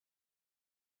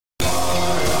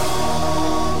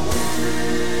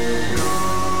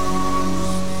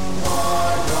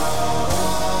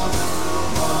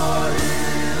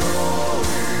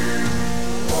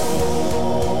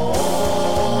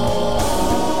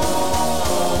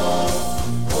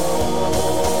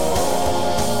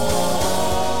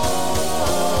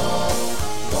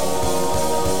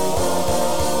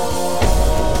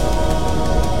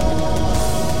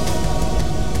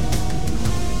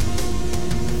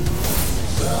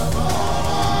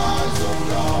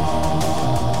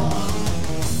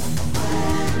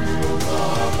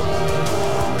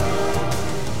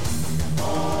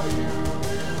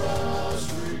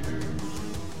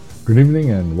Good evening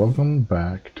and welcome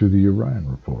back to the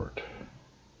Orion Report.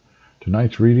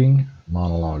 Tonight's reading,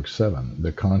 Monologue 7,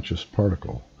 The Conscious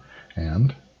Particle,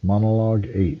 and Monologue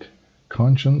 8,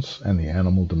 Conscience and the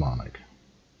Animal Demonic.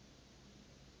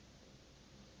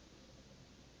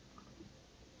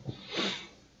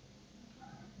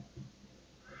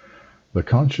 The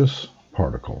Conscious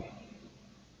Particle.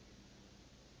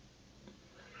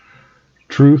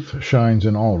 Truth shines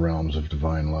in all realms of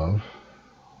divine love.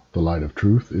 The light of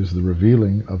truth is the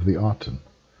revealing of the Aten,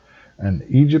 and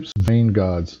Egypt's vain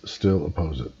gods still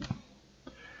oppose it.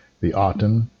 The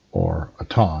Aten, or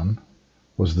Atan,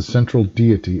 was the central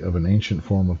deity of an ancient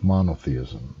form of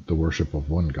monotheism, the worship of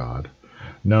one god,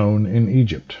 known in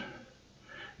Egypt.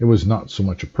 It was not so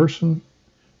much a person,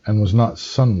 and was not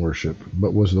sun worship,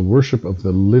 but was the worship of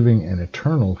the living and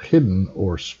eternal hidden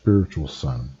or spiritual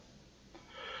sun.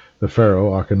 The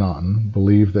pharaoh Akhenaten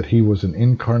believed that he was an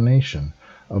incarnation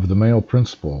of the male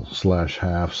principle /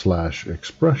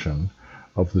 expression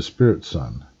of the spirit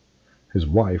sun, his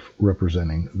wife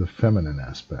representing the feminine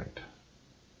aspect.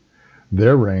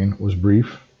 Their reign was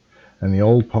brief, and the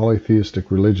old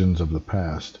polytheistic religions of the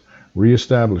past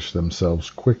re-established themselves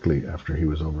quickly after he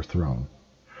was overthrown,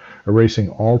 erasing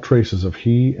all traces of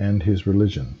he and his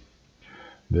religion.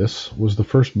 This was the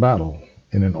first battle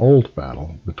in an old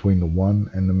battle between the one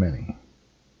and the many.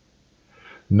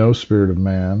 No spirit of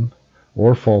man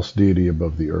or false deity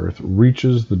above the earth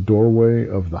reaches the doorway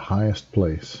of the highest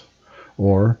place,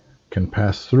 or can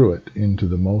pass through it into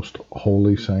the most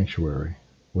holy sanctuary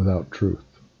without truth.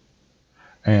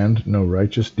 And no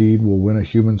righteous deed will win a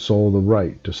human soul the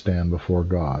right to stand before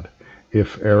God,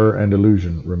 if error and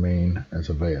illusion remain as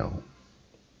a veil.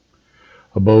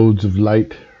 Abodes of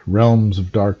light, realms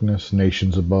of darkness,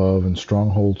 nations above and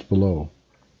strongholds below,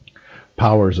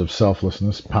 powers of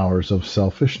selflessness, powers of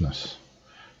selfishness.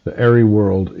 The airy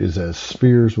world is as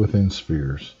spheres within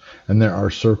spheres, and there are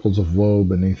circles of woe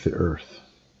beneath the earth.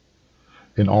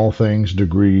 In all things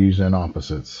degrees and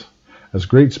opposites, as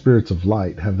great spirits of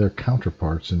light have their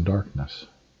counterparts in darkness.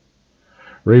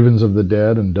 Ravens of the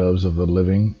dead and doves of the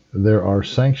living, there are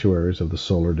sanctuaries of the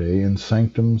solar day and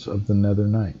sanctums of the nether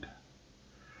night.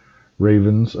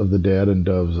 Ravens of the dead and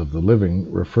doves of the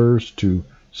living refers to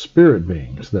spirit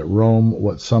beings that roam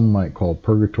what some might call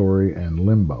purgatory and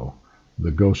limbo, the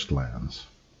ghost lands,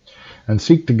 and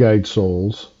seek to guide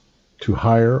souls to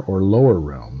higher or lower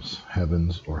realms,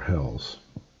 heavens or hells.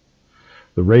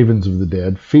 The ravens of the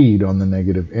dead feed on the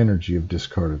negative energy of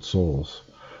discarded souls,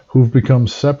 who've become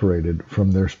separated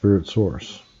from their spirit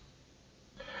source,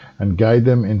 and guide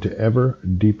them into ever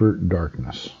deeper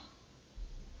darkness.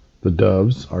 The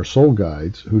doves are soul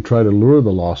guides who try to lure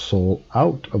the lost soul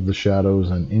out of the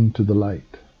shadows and into the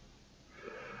light.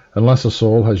 Unless a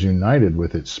soul has united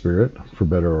with its spirit, for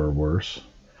better or worse,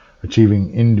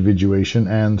 achieving individuation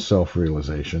and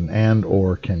self-realization, and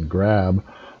or can grab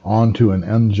onto an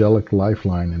angelic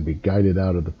lifeline and be guided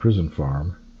out of the prison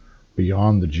farm,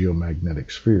 beyond the geomagnetic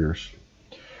spheres,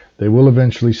 they will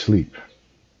eventually sleep,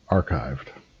 archived.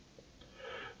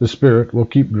 The spirit will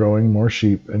keep growing more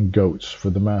sheep and goats for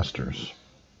the masters.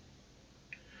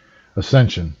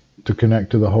 Ascension, to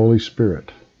connect to the Holy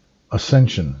Spirit.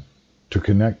 Ascension, to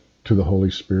connect to the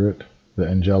Holy Spirit, the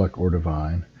angelic or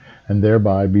divine, and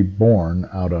thereby be born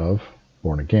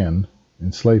again,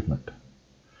 enslavement.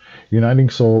 Uniting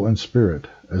soul and spirit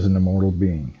as an immortal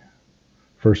being.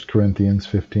 1 Corinthians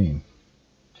 15.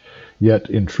 Yet,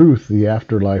 in truth, the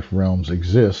afterlife realms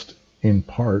exist, in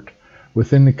part,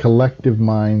 within the collective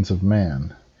minds of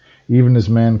man, even as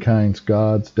mankind's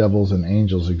gods, devils, and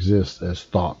angels exist as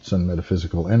thoughts and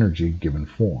metaphysical energy given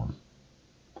form.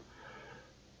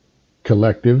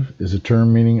 Collective is a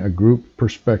term meaning a group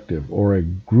perspective or a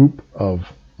group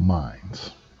of minds,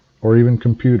 or even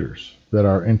computers that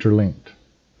are interlinked.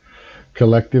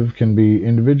 Collective can be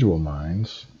individual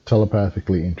minds,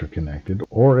 telepathically interconnected,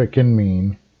 or it can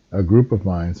mean a group of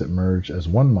minds that merge as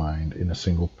one mind in a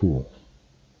single pool.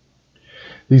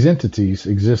 These entities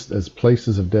exist as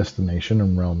places of destination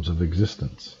and realms of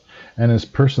existence, and as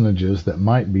personages that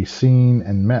might be seen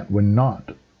and met when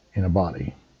not in a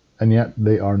body, and yet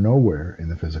they are nowhere in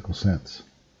the physical sense.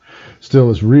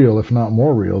 Still as real, if not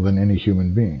more real, than any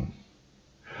human being.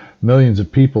 Millions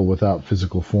of people without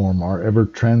physical form are ever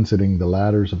transiting the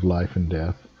ladders of life and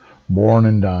death, born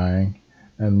and dying,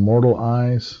 and mortal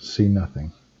eyes see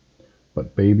nothing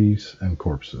but babies and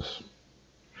corpses.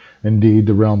 Indeed,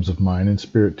 the realms of mind and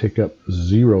spirit take up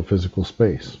zero physical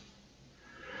space.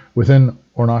 Within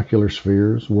ornacular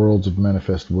spheres, worlds of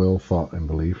manifest will, thought, and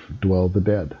belief, dwell the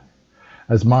dead,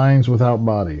 as minds without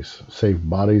bodies, save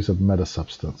bodies of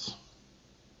metasubstance.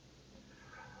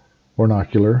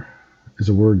 Ornacular is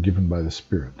a word given by the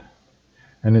Spirit,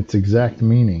 and its exact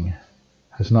meaning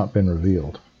has not been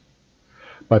revealed.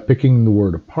 By picking the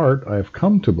word apart, I have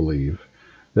come to believe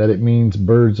that it means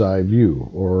bird's eye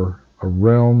view, or a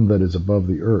realm that is above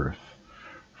the earth,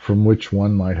 from which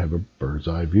one might have a bird's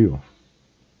eye view.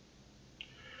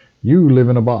 You live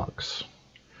in a box,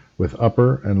 with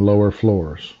upper and lower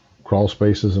floors, crawl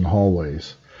spaces and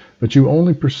hallways, but you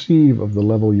only perceive of the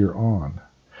level you're on,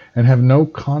 and have no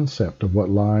concept of what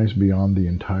lies beyond the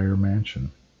entire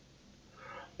mansion.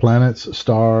 Planets,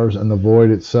 stars, and the void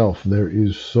itself, there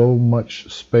is so much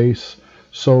space,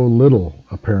 so little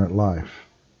apparent life.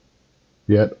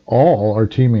 Yet all are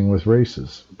teeming with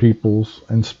races, peoples,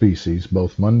 and species,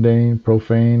 both mundane,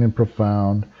 profane, and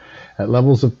profound, at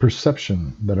levels of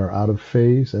perception that are out of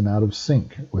phase and out of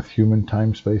sync with human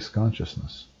time-space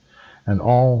consciousness, and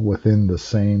all within the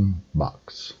same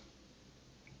box.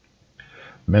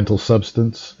 Mental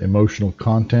substance, emotional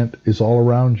content is all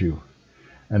around you,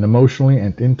 an emotionally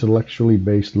and intellectually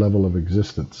based level of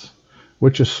existence,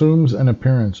 which assumes an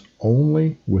appearance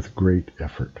only with great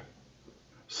effort.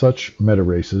 Such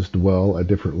meta-races dwell at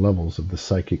different levels of the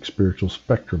psychic-spiritual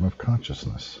spectrum of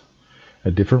consciousness,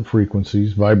 at different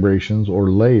frequencies, vibrations, or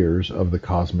layers of the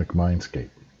cosmic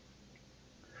mindscape,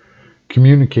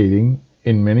 communicating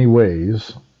in many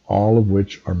ways, all of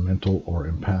which are mental or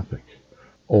empathic,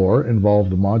 or involve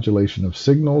the modulation of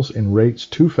signals in rates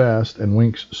too fast and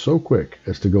winks so quick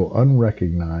as to go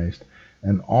unrecognized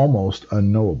and almost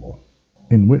unknowable.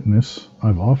 In witness,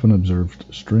 I've often observed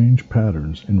strange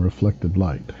patterns in reflected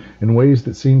light, in ways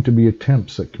that seem to be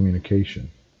attempts at communication,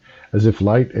 as if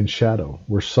light and shadow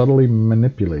were subtly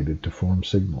manipulated to form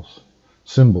signals,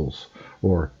 symbols,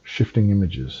 or shifting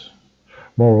images.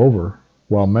 Moreover,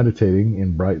 while meditating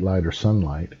in bright light or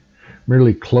sunlight,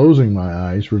 merely closing my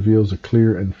eyes reveals a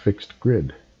clear and fixed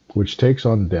grid, which takes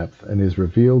on depth and is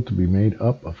revealed to be made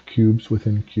up of cubes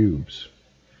within cubes.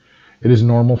 It is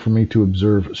normal for me to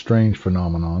observe strange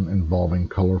phenomenon involving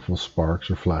colorful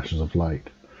sparks or flashes of light,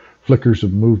 flickers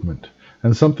of movement,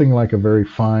 and something like a very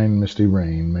fine misty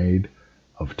rain made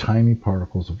of tiny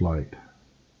particles of light.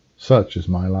 Such is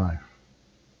my life.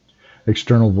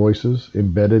 External voices,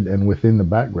 embedded and within the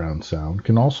background sound,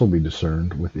 can also be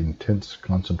discerned with intense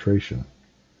concentration.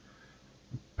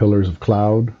 Pillars of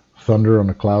cloud, thunder on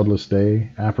a cloudless day,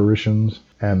 apparitions,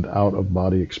 and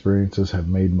out-of-body experiences have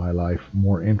made my life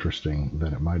more interesting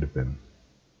than it might have been.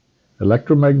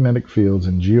 Electromagnetic fields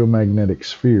and geomagnetic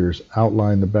spheres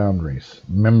outline the boundaries,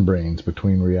 membranes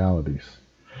between realities,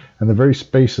 and the very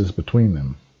spaces between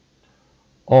them.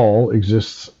 All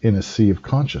exists in a sea of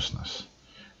consciousness,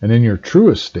 and in your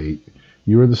truest state,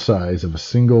 you are the size of a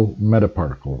single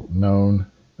metaparticle known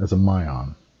as a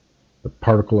myon, the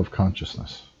particle of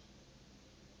consciousness.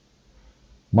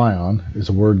 Myon is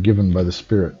a word given by the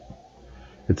Spirit,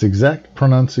 its exact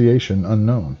pronunciation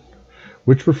unknown,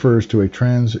 which refers to a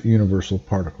trans-universal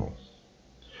particle.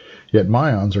 Yet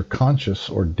myons are conscious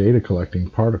or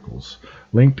data-collecting particles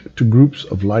linked to groups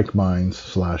of like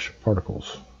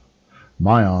minds/particles.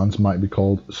 Myons might be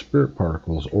called spirit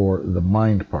particles or the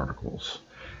mind particles,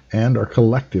 and are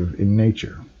collective in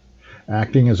nature,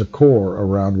 acting as a core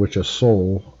around which a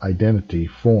soul identity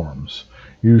forms,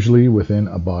 usually within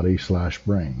a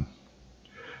body/brain.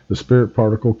 The spirit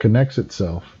particle connects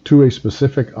itself to a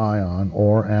specific ion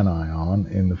or anion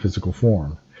in the physical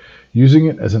form, using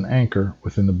it as an anchor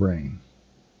within the brain.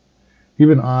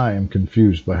 Even I am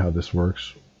confused by how this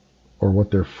works or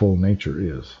what their full nature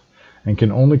is, and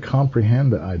can only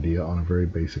comprehend the idea on a very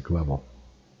basic level.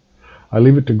 I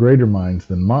leave it to greater minds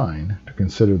than mine to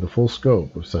consider the full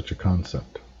scope of such a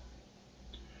concept.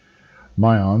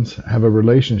 Myons have a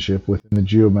relationship within the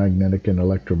geomagnetic and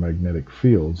electromagnetic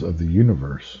fields of the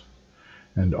universe,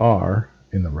 and are,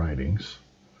 in the writings,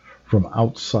 from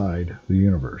outside the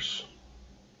universe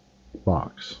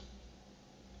box.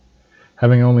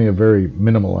 Having only a very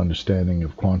minimal understanding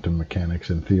of quantum mechanics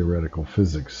and theoretical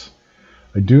physics,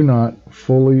 I do not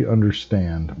fully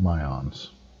understand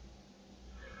myons.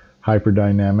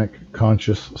 Hyperdynamic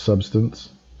conscious substance,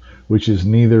 which is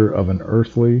neither of an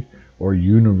earthly or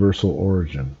universal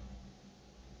origin,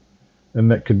 and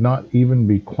that could not even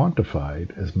be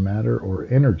quantified as matter or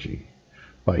energy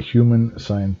by human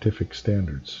scientific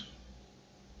standards.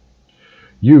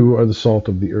 You are the salt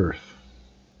of the earth.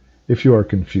 If you are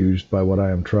confused by what I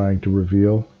am trying to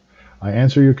reveal, I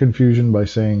answer your confusion by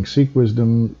saying, seek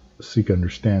wisdom, seek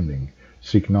understanding,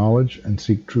 seek knowledge, and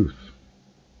seek truth.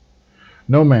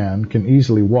 No man can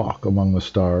easily walk among the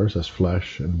stars as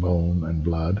flesh and bone and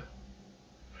blood.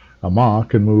 A Ma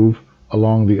can move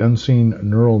along the unseen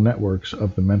neural networks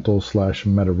of the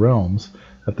mental/meta realms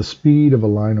at the speed of a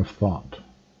line of thought.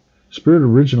 Spirit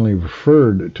originally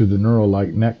referred to the neural-like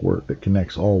network that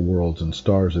connects all worlds and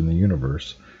stars in the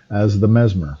universe as the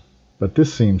mesmer, but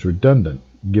this seems redundant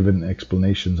given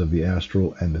explanations of the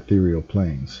astral and ethereal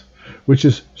planes, which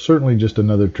is certainly just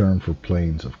another term for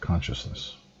planes of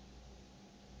consciousness.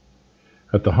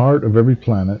 At the heart of every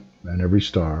planet and every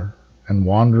star, and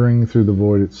wandering through the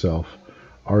void itself,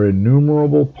 are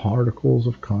innumerable particles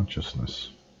of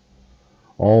consciousness.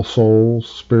 All souls,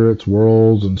 spirits,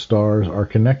 worlds, and stars are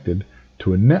connected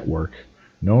to a network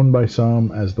known by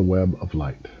some as the web of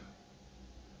light.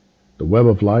 The web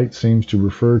of light seems to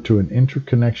refer to an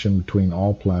interconnection between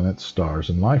all planets, stars,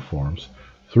 and life forms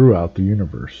throughout the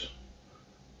universe,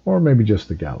 or maybe just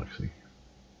the galaxy.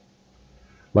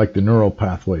 Like the neural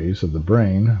pathways of the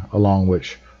brain, along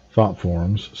which thought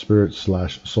forms,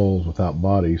 spirits/souls without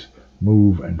bodies,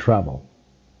 move and travel.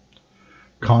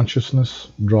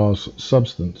 Consciousness draws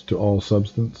substance to all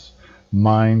substance,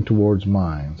 mind towards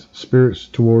minds, spirits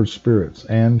towards spirits,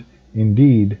 and,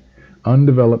 indeed,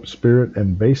 undeveloped spirit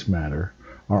and base matter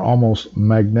are almost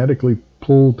magnetically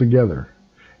pulled together,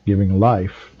 giving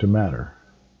life to matter.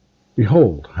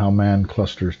 Behold how man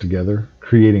clusters together,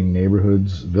 creating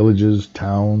neighborhoods, villages,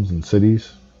 towns, and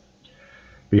cities.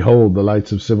 Behold the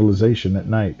lights of civilization at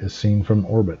night as seen from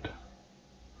orbit.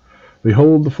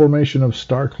 Behold the formation of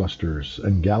star clusters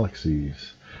and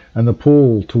galaxies, and the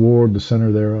pull toward the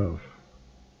center thereof.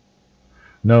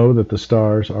 Know that the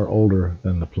stars are older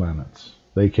than the planets.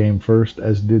 They came first,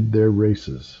 as did their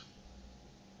races.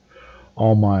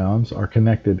 All myons are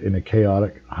connected in a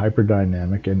chaotic,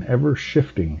 hyperdynamic, and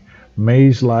ever-shifting,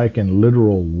 maze-like and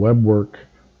literal webwork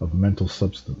of mental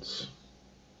substance.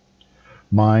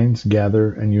 Minds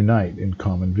gather and unite in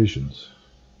common visions,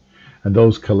 and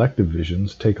those collective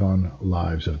visions take on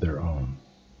lives of their own.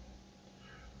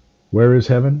 Where is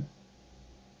heaven?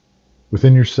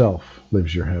 Within yourself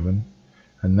lives your heaven,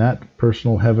 and that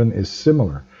personal heaven is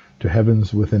similar to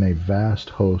heavens within a vast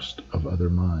host of other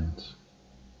minds.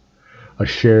 A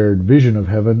shared vision of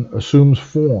heaven assumes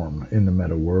form in the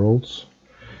meta-worlds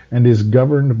and is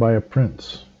governed by a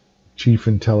prince, chief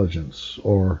intelligence,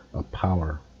 or a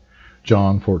power.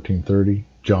 John 14:30,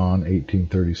 John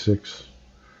 18:36,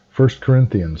 1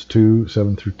 Corinthians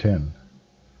 2:7-10,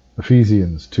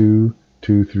 Ephesians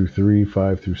 2:2-3,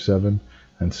 5-7,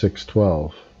 and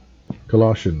 6:12,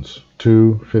 Colossians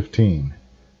 2:15,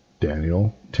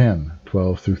 Daniel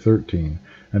 10:12-13,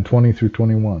 and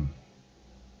 20-21.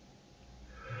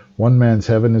 One man's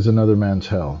heaven is another man's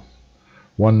hell.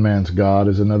 One man's God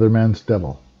is another man's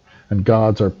devil. And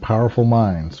gods are powerful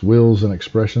minds, wills, and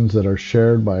expressions that are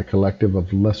shared by a collective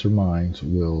of lesser minds,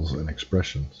 wills, and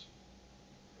expressions.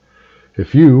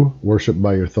 If you worship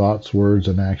by your thoughts, words,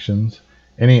 and actions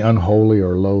any unholy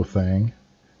or low thing,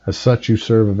 as such you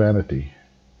serve a vanity.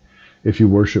 If you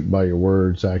worship by your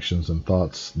words, actions, and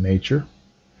thoughts nature,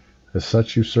 as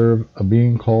such you serve a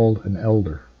being called an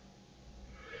elder.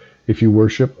 If you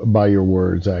worship by your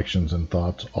words, actions, and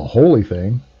thoughts a holy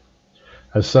thing,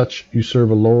 as such you serve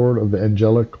a lord of the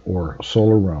angelic or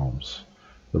solar realms,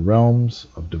 the realms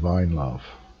of divine love.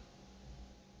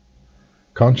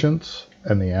 Conscience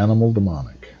and the animal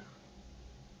demonic.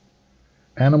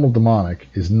 Animal demonic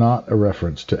is not a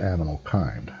reference to animal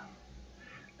kind.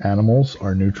 Animals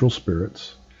are neutral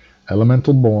spirits,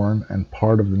 elemental born and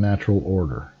part of the natural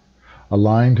order,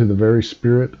 aligned to the very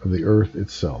spirit of the earth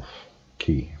itself.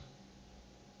 Key.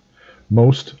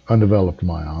 Most undeveloped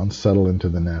myons settle into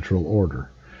the natural order,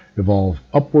 evolve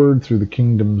upward through the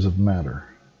kingdoms of matter.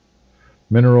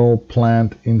 Mineral,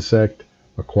 plant, insect,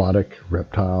 aquatic,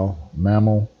 reptile,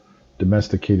 mammal,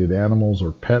 domesticated animals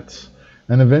or pets,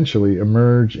 and eventually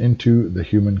emerge into the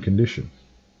human condition.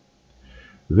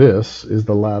 This is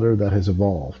the ladder that has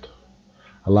evolved,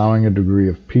 allowing a degree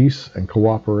of peace and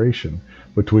cooperation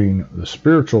between the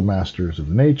spiritual masters of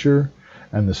nature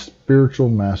and the spiritual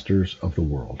masters of the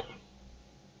world.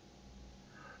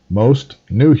 Most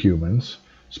new humans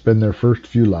spend their first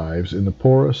few lives in the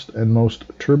poorest and most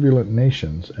turbulent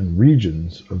nations and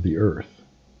regions of the earth.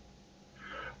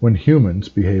 When humans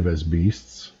behave as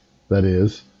beasts, that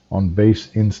is, on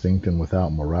base instinct and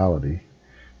without morality,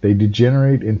 they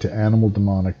degenerate into animal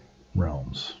demonic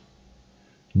realms,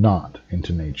 not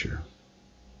into nature.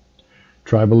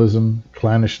 Tribalism,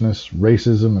 clannishness,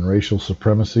 racism, and racial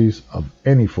supremacies of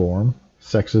any form,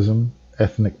 sexism,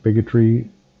 ethnic bigotry,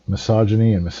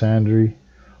 misogyny, and misandry,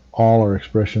 all are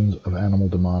expressions of animal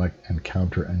demonic and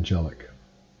counter-angelic.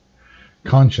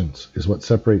 Conscience is what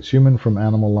separates human from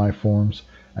animal life forms,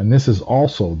 and this is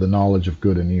also the knowledge of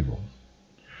good and evil.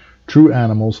 True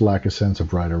animals lack a sense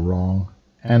of right or wrong,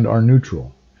 and are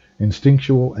neutral,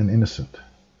 instinctual, and innocent.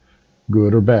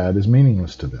 Good or bad is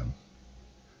meaningless to them.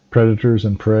 Predators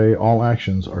and prey, all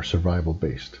actions are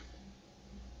survival-based.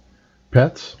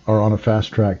 Pets are on a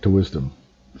fast track to wisdom,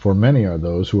 for many are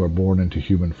those who are born into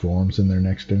human forms in their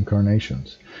next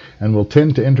incarnations, and will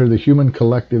tend to enter the human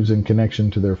collectives in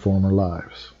connection to their former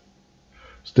lives.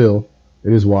 Still,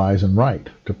 it is wise and right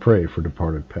to pray for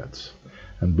departed pets,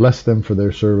 and bless them for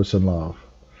their service and love,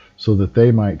 so that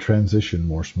they might transition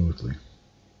more smoothly.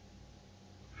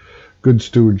 Good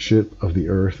stewardship of the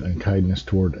earth and kindness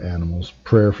toward animals,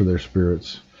 prayer for their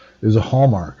spirits, is a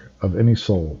hallmark of any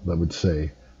soul that would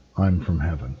say, "I'm from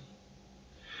heaven."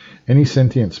 Any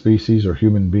sentient species or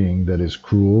human being that is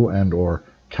cruel and or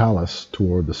callous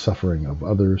toward the suffering of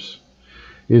others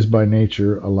is by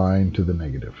nature aligned to the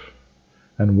negative,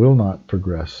 and will not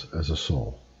progress as a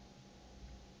soul.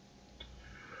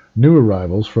 New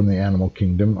arrivals from the animal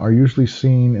kingdom are usually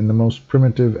seen in the most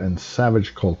primitive and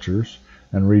savage cultures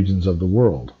and regions of the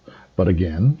world, but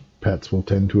again, pets will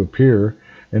tend to appear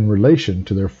in relation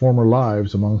to their former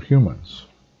lives among humans.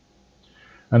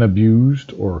 An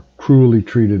abused or cruelly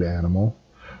treated animal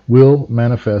will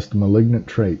manifest malignant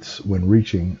traits when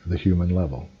reaching the human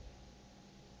level.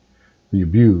 The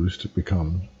abused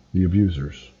become the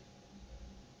abusers.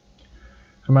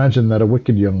 Imagine that a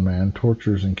wicked young man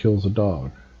tortures and kills a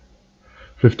dog.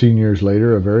 15 years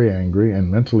later, a very angry and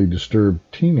mentally disturbed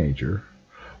teenager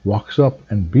walks up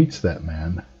and beats that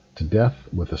man to death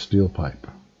with a steel pipe.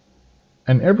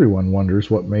 And everyone wonders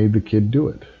what made the kid do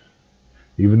it.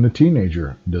 Even the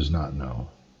teenager does not know.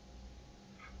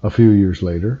 A few years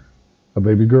later, a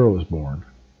baby girl is born,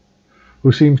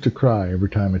 who seems to cry every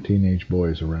time a teenage boy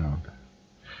is around.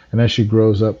 And as she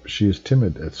grows up, she is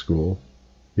timid at school,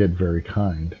 yet very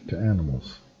kind to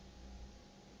animals.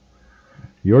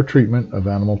 Your treatment of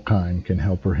animal kind can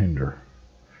help or hinder,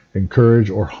 encourage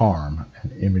or harm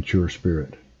an immature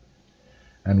spirit,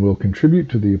 and will contribute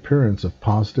to the appearance of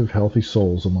positive, healthy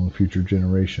souls among future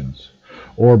generations,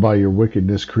 or by your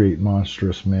wickedness create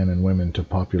monstrous men and women to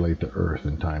populate the earth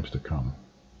in times to come.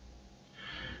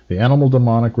 The animal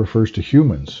demonic refers to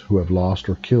humans who have lost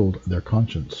or killed their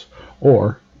conscience,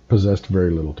 or possessed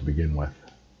very little to begin with.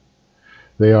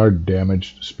 They are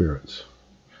damaged spirits.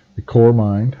 The core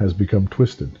mind has become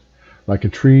twisted, like a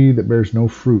tree that bears no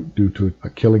fruit due to a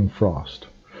killing frost,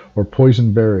 or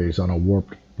poisoned berries on a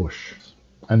warped bush.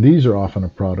 And these are often a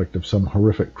product of some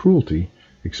horrific cruelty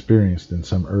experienced in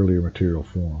some earlier material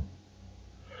form.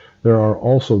 There are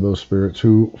also those spirits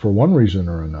who, for one reason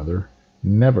or another,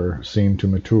 never seem to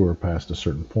mature past a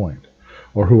certain point,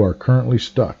 or who are currently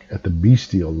stuck at the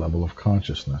bestial level of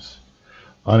consciousness,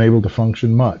 unable to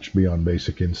function much beyond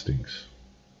basic instincts.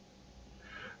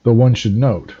 Though one should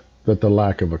note that the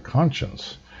lack of a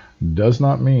conscience does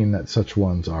not mean that such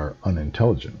ones are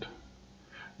unintelligent.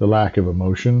 The lack of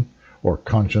emotion or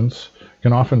conscience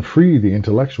can often free the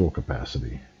intellectual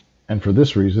capacity, and for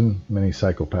this reason, many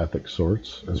psychopathic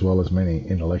sorts, as well as many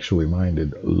intellectually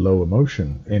minded,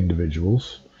 low-emotion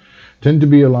individuals, tend to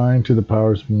be aligned to the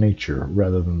powers of nature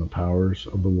rather than the powers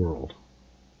of the world.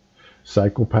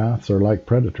 Psychopaths are like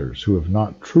predators who have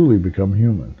not truly become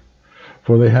human,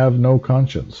 for they have no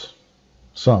conscience.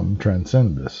 Some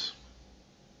transcend this.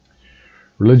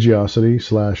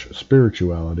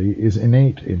 Religiosity/spirituality is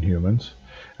innate in humans,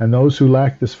 and those who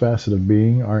lack this facet of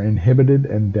being are inhibited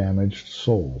and damaged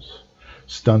souls,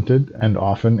 stunted and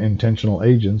often intentional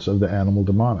agents of the animal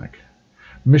demonic,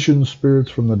 mission spirits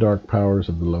from the dark powers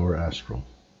of the lower astral.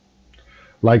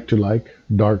 Like to like,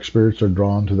 dark spirits are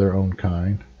drawn to their own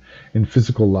kind, in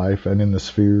physical life and in the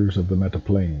spheres of the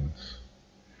metaplanes.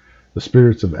 The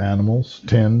spirits of animals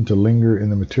tend to linger in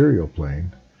the material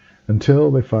plane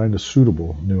until they find a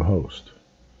suitable new host,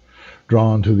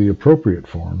 drawn to the appropriate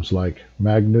forms like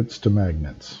magnets to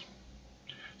magnets,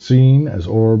 seen as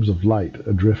orbs of light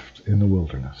adrift in the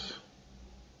wilderness.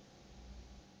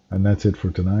 And that's it for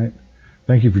tonight.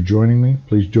 Thank you for joining me.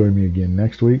 Please join me again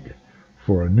next week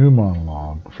for a new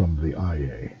monologue from the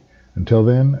IA. Until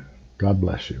then, God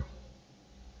bless you.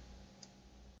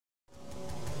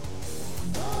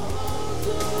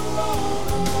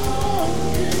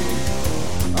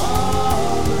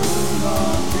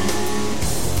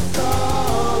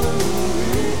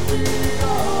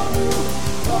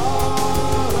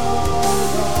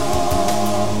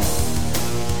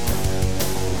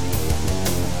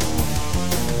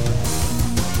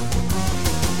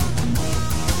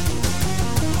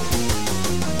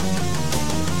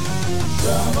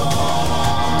 Come on.